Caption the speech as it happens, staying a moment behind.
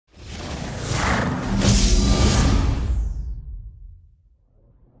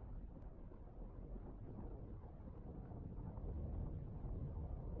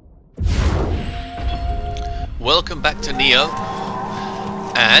Welcome back to Nioh.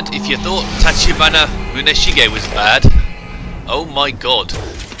 And if you thought Tachibana Muneshige was bad, oh my god,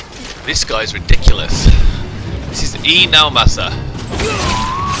 this guy's ridiculous. This is Naomasa.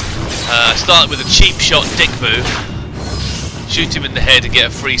 Start with a cheap shot dick move, shoot him in the head and get a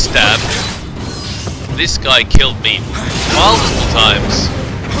free stab. This guy killed me multiple times.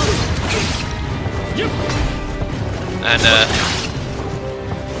 And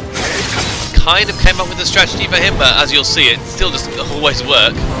kind of came up with a strategy for him, but as you'll see, it still doesn't always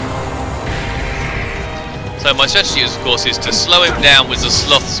work. So my strategy, of course, is to slow him down with the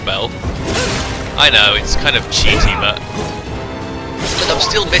sloth spell. I know, it's kind of cheaty, but I'm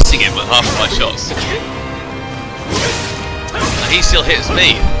still missing him with half of my shots. And he still hits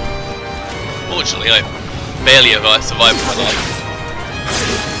me. Fortunately, I barely have survived my life.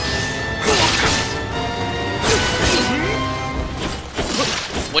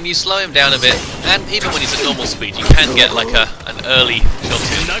 When you slow him down a bit, and even when he's at normal speed, you can get like an early shot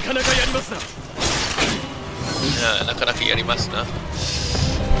in. Nakanaka yarimasu na.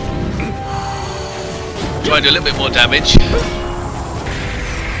 Try and do a little bit more damage.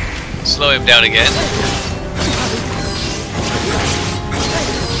 Slow him down again.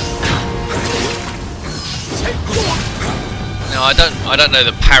 Now I don't know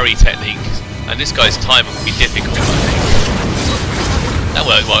the parry technique, and this guy's timing will be difficult, I think. That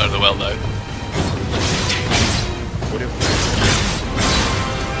worked rather well though.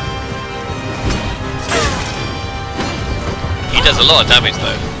 He does a lot of damage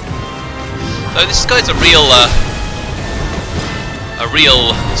though. So this guy's a real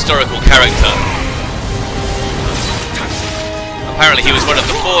historical character. Apparently he was one of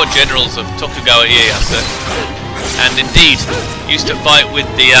the 4 generals of Tokugawa Ieyasu, and indeed used to fight with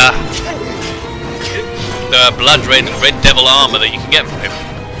the blood red devil armor that you can get from him.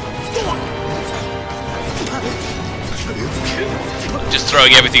 I'm just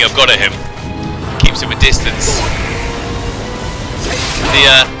throwing everything I've got at him. Keeps him a distance.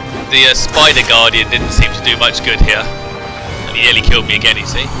 The Spider Guardian didn't seem to do much good here. And he nearly killed me again, you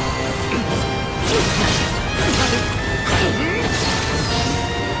see.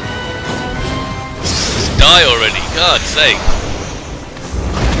 Just die already, God's sake.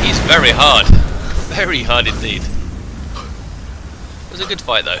 He's very hard. Very hard indeed. It was a good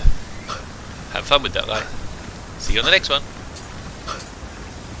fight though. Have fun with that guy. See you on the next one.